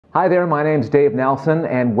Hi there, my name's Dave Nelson,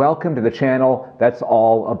 and welcome to the channel that's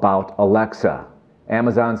all about Alexa,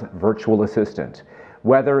 Amazon's virtual assistant.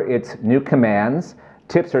 Whether it's new commands,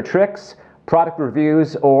 tips or tricks, product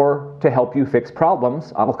reviews, or to help you fix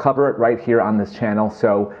problems, I'll cover it right here on this channel,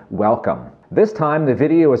 so welcome. This time the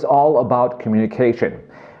video is all about communication,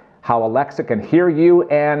 how Alexa can hear you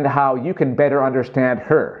and how you can better understand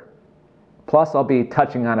her. Plus, I'll be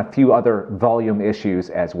touching on a few other volume issues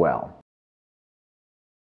as well.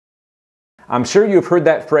 I'm sure you've heard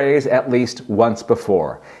that phrase at least once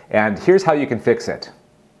before, and here's how you can fix it.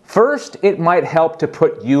 First, it might help to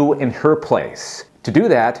put you in her place. To do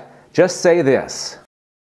that, just say this.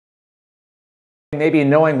 Maybe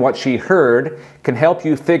knowing what she heard can help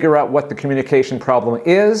you figure out what the communication problem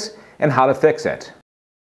is and how to fix it.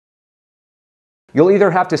 You'll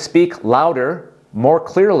either have to speak louder, more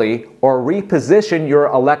clearly, or reposition your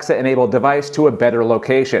Alexa-enabled device to a better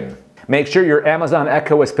location. Make sure your Amazon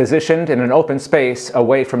Echo is positioned in an open space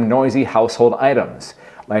away from noisy household items,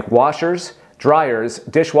 like washers, dryers,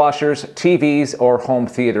 dishwashers, TVs, or home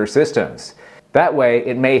theater systems. That way,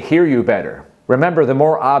 it may hear you better. Remember, the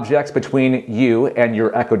more objects between you and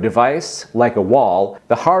your Echo device, like a wall,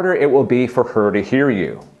 the harder it will be for her to hear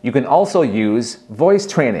you. You can also use voice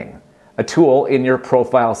training, a tool in your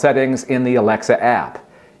profile settings in the Alexa app.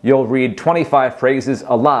 You'll read 25 phrases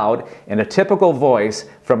aloud in a typical voice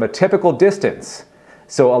from a typical distance,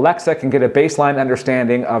 so Alexa can get a baseline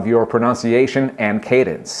understanding of your pronunciation and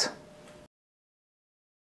cadence.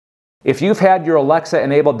 If you've had your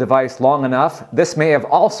Alexa-enabled device long enough, this may have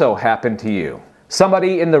also happened to you.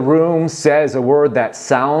 Somebody in the room says a word that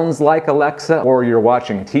sounds like Alexa, or you're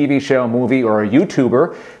watching a TV show, movie, or a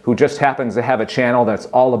YouTuber who just happens to have a channel that's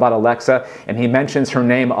all about Alexa, and he mentions her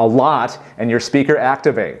name a lot, and your speaker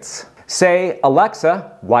activates. Say,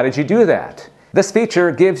 "Alexa, why did you do that?" This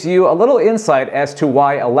feature gives you a little insight as to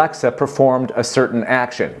why Alexa performed a certain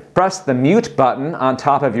action. Press the mute button on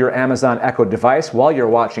top of your Amazon Echo device while you're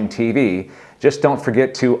watching TV. Just don't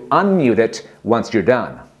forget to unmute it once you're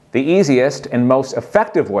done. The easiest and most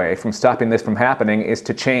effective way from stopping this from happening is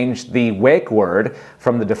to change the wake word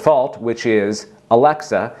from the default, which is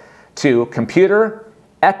Alexa, to Computer,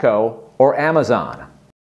 Echo, or Amazon.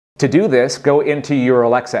 To do this, go into your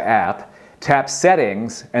Alexa app, tap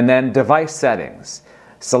Settings, and then Device Settings.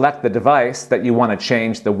 Select the device that you want to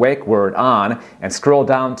change the wake word on and scroll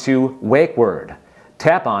down to Wake Word.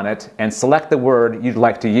 Tap on it and select the word you'd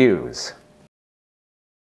like to use.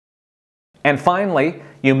 And finally,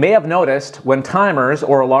 you may have noticed when timers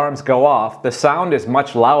or alarms go off, the sound is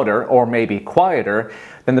much louder or maybe quieter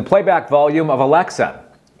than the playback volume of Alexa.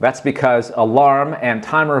 That's because alarm and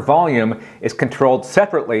timer volume is controlled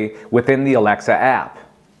separately within the Alexa app.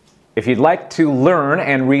 If you'd like to learn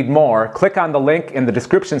and read more, click on the link in the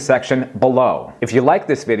description section below. If you like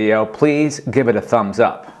this video, please give it a thumbs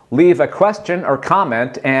up. Leave a question or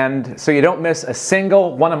comment, and so you don't miss a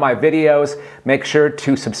single one of my videos, make sure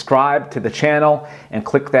to subscribe to the channel and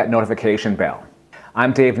click that notification bell.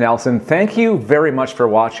 I'm Dave Nelson. Thank you very much for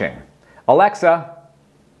watching. Alexa,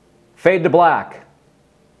 fade to black.